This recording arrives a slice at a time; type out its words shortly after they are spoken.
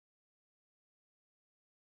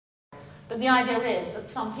But the idea is that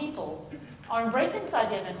some people are embracing this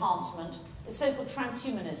idea of enhancement. It's so-called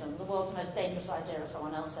transhumanism, the world's most dangerous idea, as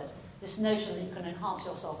someone else said. This notion that you can enhance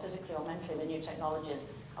yourself physically or mentally with new technologies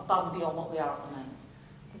above and beyond what we are at the moment.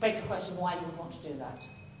 It begs the question why you would want to do that.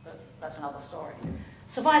 But that's another story.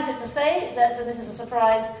 Suffice it to say that, and this is a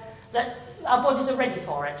surprise, that our bodies are ready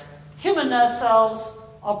for it. Human nerve cells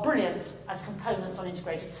are brilliant as components on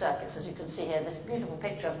integrated circuits, as you can see here, this beautiful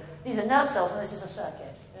picture of, these are nerve cells and this is a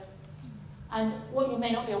circuit. Yeah? And what you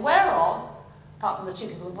may not be aware of, apart from the two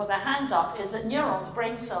people who put their hands up, is that neurons,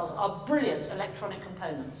 brain cells, are brilliant electronic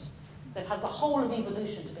components. They've had the whole of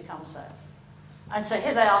evolution to become so. And so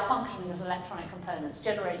here they are functioning as electronic components,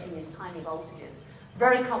 generating these tiny voltages.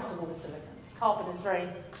 Very comfortable with silicon. Carbon is very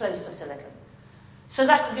close to silicon. So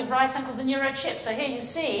that could give rise to something called the neurochip. So here you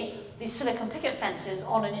see these silicon picket fences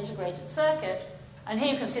on an integrated circuit, and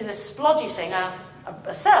here you can see this splodgy thing,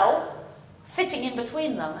 a cell, fitting in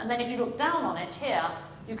between them. And then if you look down on it here,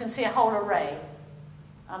 you can see a whole array.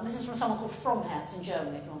 This is from someone called Fromherz in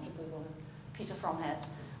Germany, if you want to Google him, Peter Fromherz.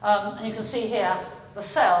 And you can see here the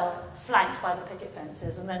cell flanked by the picket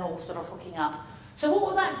fences and then all sort of hooking up. So what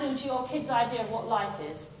will that do to your kid's idea of what life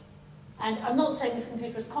is? And I'm not saying this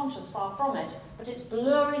computer is conscious, far from it, but it's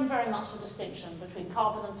blurring very much the distinction between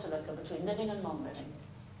carbon and silica, between living and non-living,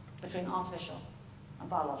 between artificial and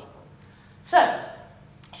biological. So,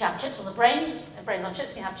 you have chips on the brain on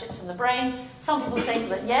chips, you have chips in the brain. Some people think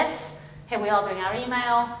that yes, here we are doing our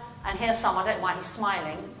email, and here's someone, I don't know why he's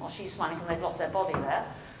smiling, or she's smiling because they've lost their body there,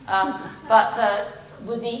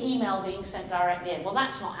 with the email being sent directly in. Well,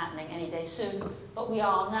 that's not happening any day soon, but we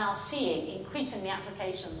are now seeing increasingly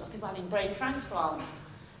applications of people having brain transplants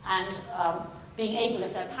and being able,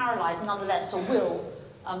 if they're paralyzed, nonetheless to will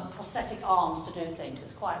prosthetic arms to do things.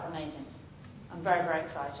 It's quite amazing and very, very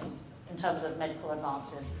exciting in terms of medical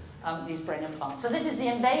advances, these brain implants. So this is the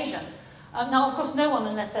invasion. Now, of course, no one,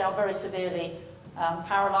 unless they are very severely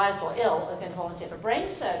paralyzed or ill, is going to volunteer for brain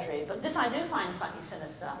surgery, but this I do find slightly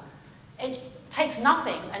sinister. It takes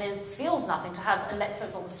nothing and feels nothing to have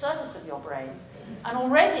electrodes on the surface of your brain. And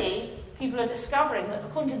already, people are discovering that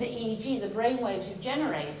according to the EEG, the brain waves you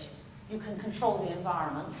generate, you can control the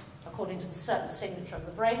environment according to the certain signature of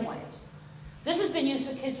the brain waves. This has been used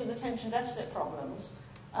for kids with attention deficit problems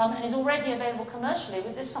and is already available commercially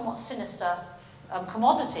with this somewhat sinister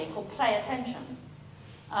commodity called play attention,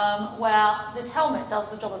 where this helmet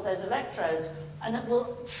does the job of those electrodes and it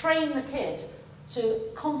will train the kid to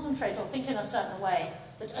concentrate or think in a certain way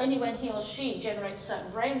that only when he or she generates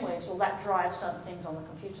certain brain waves will that drive certain things on the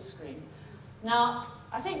computer screen. Now,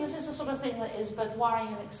 I think this is the sort of thing that is both worrying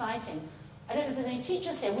and exciting. I don't know if there's any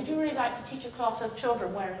teachers here. Would you really like to teach a class of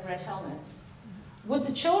children wearing red helmets? Would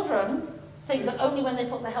the children think that only when they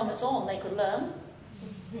put the helmets on they could learn?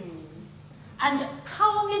 And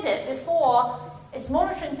how long is it before it's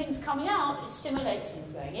monitoring things coming out, it stimulates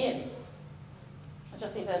things going in? I'll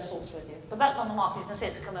just leave those thoughts with you. But that's on the market. You can see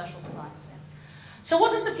it's a commercial device. Yeah. So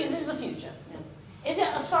what is the future? This is the future. Yeah. Is it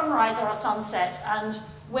a sunrise or a sunset? And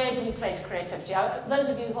where do we place creativity? Those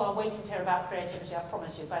of you who are waiting to hear about creativity, I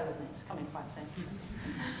promise you, bear with me. It's coming quite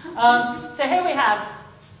soon. So here we have,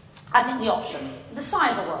 I think, the options. The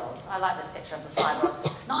cyber world. I like this picture of the cyber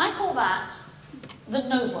world. Now, I call that the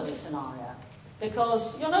nobody scenario.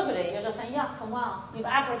 Because you're nobody, you're just saying, yuck and wow. You've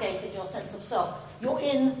abrogated your sense of self. You're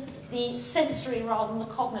in the sensory rather than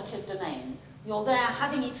the cognitive domain. You're there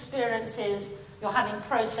having experiences, you're having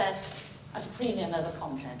process at a premium over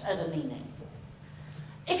content, over meaning.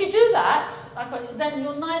 If you do that, then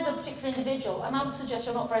you're neither a particular individual, and I would suggest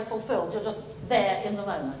you're not very fulfilled, you're just there in the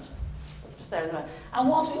moment. Just there in the moment. And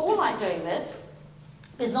whilst we all like doing this,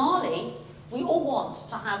 bizarrely, we all want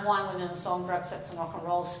to have wine, women and song, drugs, sex and rock and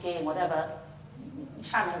roll, skiing, whatever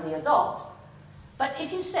channel we adopt. But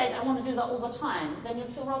if you said, I want to do that all the time, then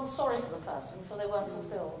you'd feel rather sorry for the person, for they weren't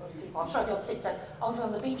fulfilled as people. I'm sure if your kid said, I want to go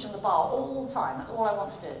on the beach and the bar all the time, that's all I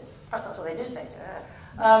want to do. Perhaps that's what they do say to her.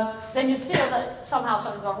 Then you'd feel that somehow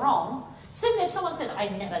something's gone wrong. Similarly, if someone said, I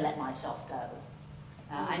never let myself go.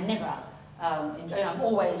 I never, I'm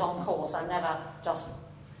always on course, I'm never just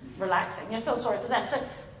relaxing. You feel sorry for them. So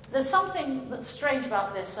there's something that's strange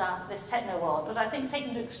about this, this techno world, but I think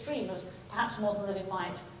taken to extreme, as perhaps modern living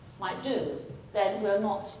might do, then we're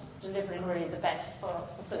not delivering really the best for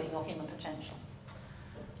fulfilling your human potential.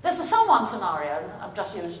 There's the someone scenario, and I've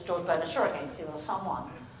just used George Bernard Shaw again because he was a someone.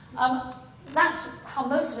 That's how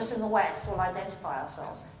most of us in the West will identify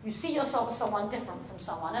ourselves. You see yourself as someone different from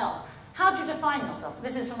someone else. How do you define yourself?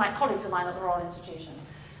 This is from my colleagues of mine at the Royal Institution.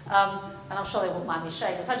 And I'm sure they wouldn't mind me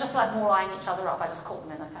sharing this. I just like more eyeing each other up. I just caught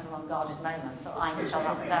them in a kind of unguarded moment, so eyeing each other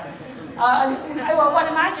up and down. Well, one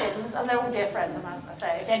imagines, and they're all dear friends, and I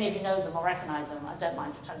say, if any of you know them or recognise them, I don't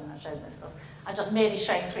mind telling them I've shown this, because I'm just merely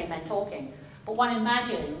showing three men talking. But one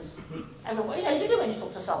imagines, everyone, you know, as you do when you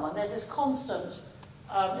talk to someone, there's this constant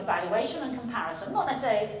evaluation and comparison, not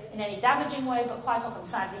necessarily in any damaging way, but quite often,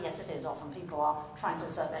 sadly, yes it is, often people are trying to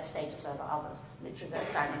assert their status over others, literally they're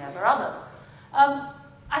standing over others.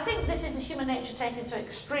 I think this is a human nature taken to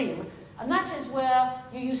extreme, and that is where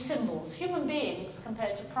you use symbols. Human beings,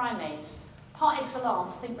 compared to primates, par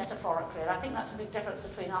excellence, think metaphorically, and I think that's a big difference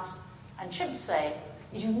between us and chimps, say,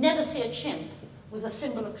 is you never see a chimp with a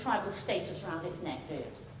symbol of tribal status around its neck, do you?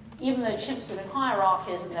 Even though chimps live in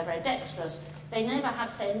hierarchies and they're very dexterous, they never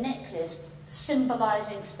have, say, a necklace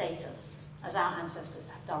symbolizing status, as our ancestors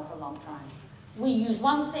have done for a long time. We use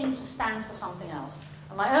one thing to stand for something else.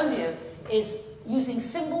 And my own view is using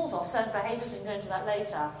symbols or certain behaviors, we can go into that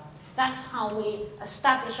later, that's how we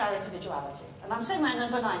establish our individuality. And I'm saying that in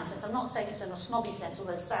a benign sense, I'm not saying it's in a snobby sense,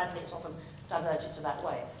 although sadly it's often diverted to that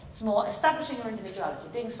way. It's more establishing your individuality,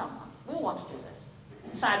 being someone. We all want to do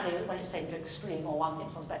this. Sadly, when it's taken to extreme, or one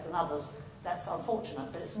thinks one's better than others, that's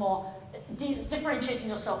unfortunate, but it's more differentiating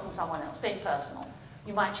yourself from someone else, being personal.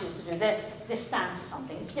 You might choose to do this. This stands for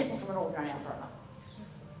something. It's different from an ordinary umbrella.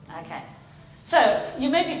 Okay. So, you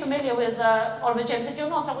may be familiar with Oliver James. If you're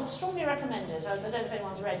not, I would strongly recommend it. I don't know if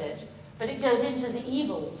anyone's read it. But it goes into the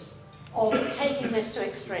evils of taking this to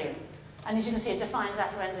extreme. And as you can see, it defines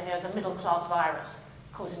affluenza here as a middle-class virus,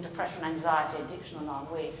 causing depression, anxiety, addiction, and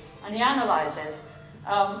ennui. And he analyses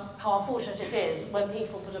how unfortunate it is when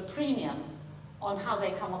people put a premium on how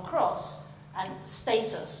they come across and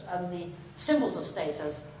status and the symbols of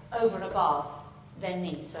status over and above their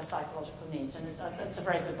needs, their psychological needs. And it's a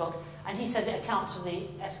very good book. And he says it accounts for the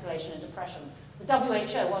escalation in depression. The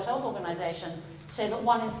WHO, World Health Organization, say that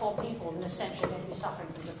 1 in 4 people in this century are going to be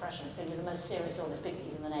suffering from depression. It's going to be the most serious illness, bigger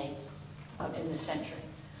even than AIDS, in this century.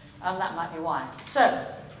 And that might be why. So,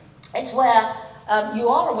 it's where you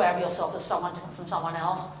are aware of yourself as someone different from someone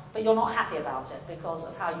else, but you're not happy about it because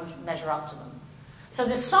of how you measure up to them. So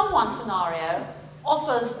this someone scenario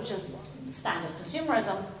offers, which is standard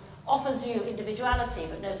consumerism, offers you individuality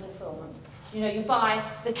but no fulfillment. You know, you buy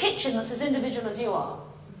the kitchen that's as individual as you are.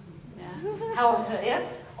 Yeah. How often do you hear?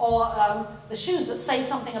 Or the shoes that say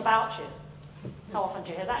something about you. How often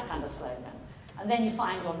do you hear that kind of slogan? And then you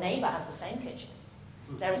find your neighbour has the same kitchen.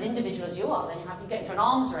 They're as individual as you are. Then you get into an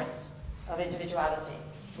arms race of individuality,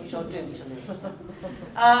 which you're doomed to lose.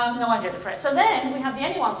 No one did depressed. So then we have the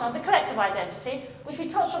anyone side, the collective identity, which we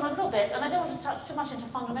touched on a little bit, and I don't want to touch too much into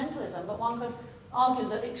fundamentalism, but one could argue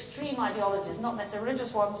that extreme ideologies, not necessarily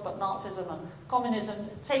religious ones, but Nazism and communism,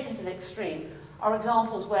 taken to the extreme, are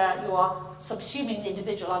examples where you are subsuming the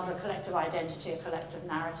individual under a collective identity, a collective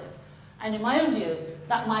narrative. And in my own view,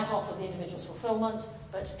 that might offer the individual's fulfillment,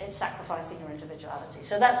 but it's sacrificing your individuality.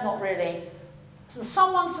 So that's not really... So the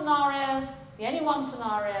someone scenario, the anyone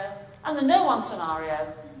scenario, and the no one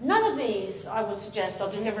scenario, none of these, I would suggest,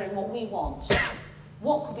 are delivering what we want.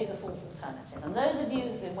 What could be the fourth alternative? And those of you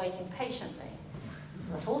who've been waiting patiently,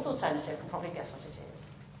 the fourth alternative can probably guess what it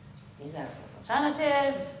is. Is there a fourth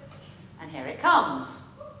alternative? And here it comes.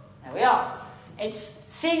 There we are. It's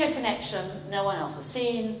seeing a connection no one else has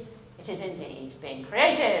seen. It is indeed being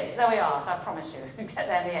creative. There we are. So I promised you we'd get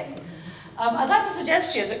there in the end. I'd like to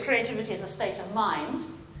suggest to you that creativity is a state of mind.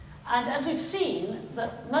 And as we've seen,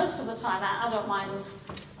 that most of the time our adult minds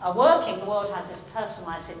are working, the world has this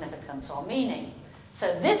personalized significance or meaning.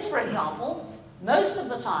 So this, for example, most of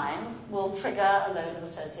the time will trigger a load of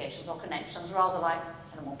associations or connections, rather like,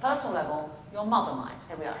 at a more personal level, your mother might.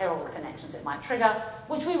 Here we are, here are all the connections it might trigger,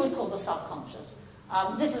 which we would call the subconscious.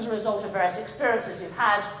 This is a result of various experiences you've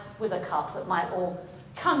had with a cup that might all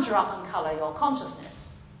conjure up and colour your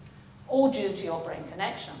consciousness, all due to your brain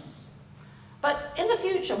connections. But in the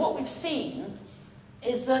future, what we've seen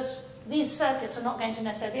is that these circuits are not going to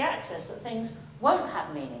necessarily be accessed, that things won't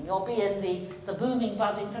have meaning. You'll be in the booming,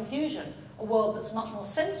 buzzing confusion, a world that's much more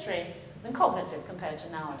sensory than cognitive compared to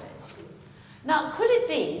nowadays. Now, could it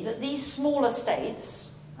be that these smaller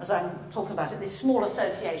states, as I'm talking about it, these small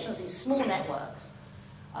associations, these small networks,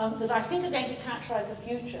 that I think are going to characterize the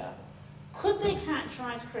future, could they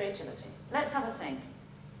characterize creativity? Let's have a think.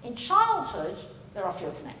 In childhood, there are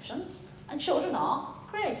fewer connections, and children are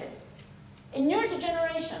creative. In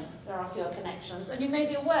neurodegeneration, there are fewer connections, and you may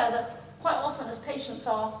be aware that quite often as patients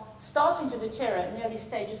are starting to deteriorate in the early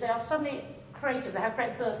stages, they are suddenly creative. They have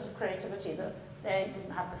great bursts of creativity that they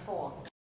didn't have before.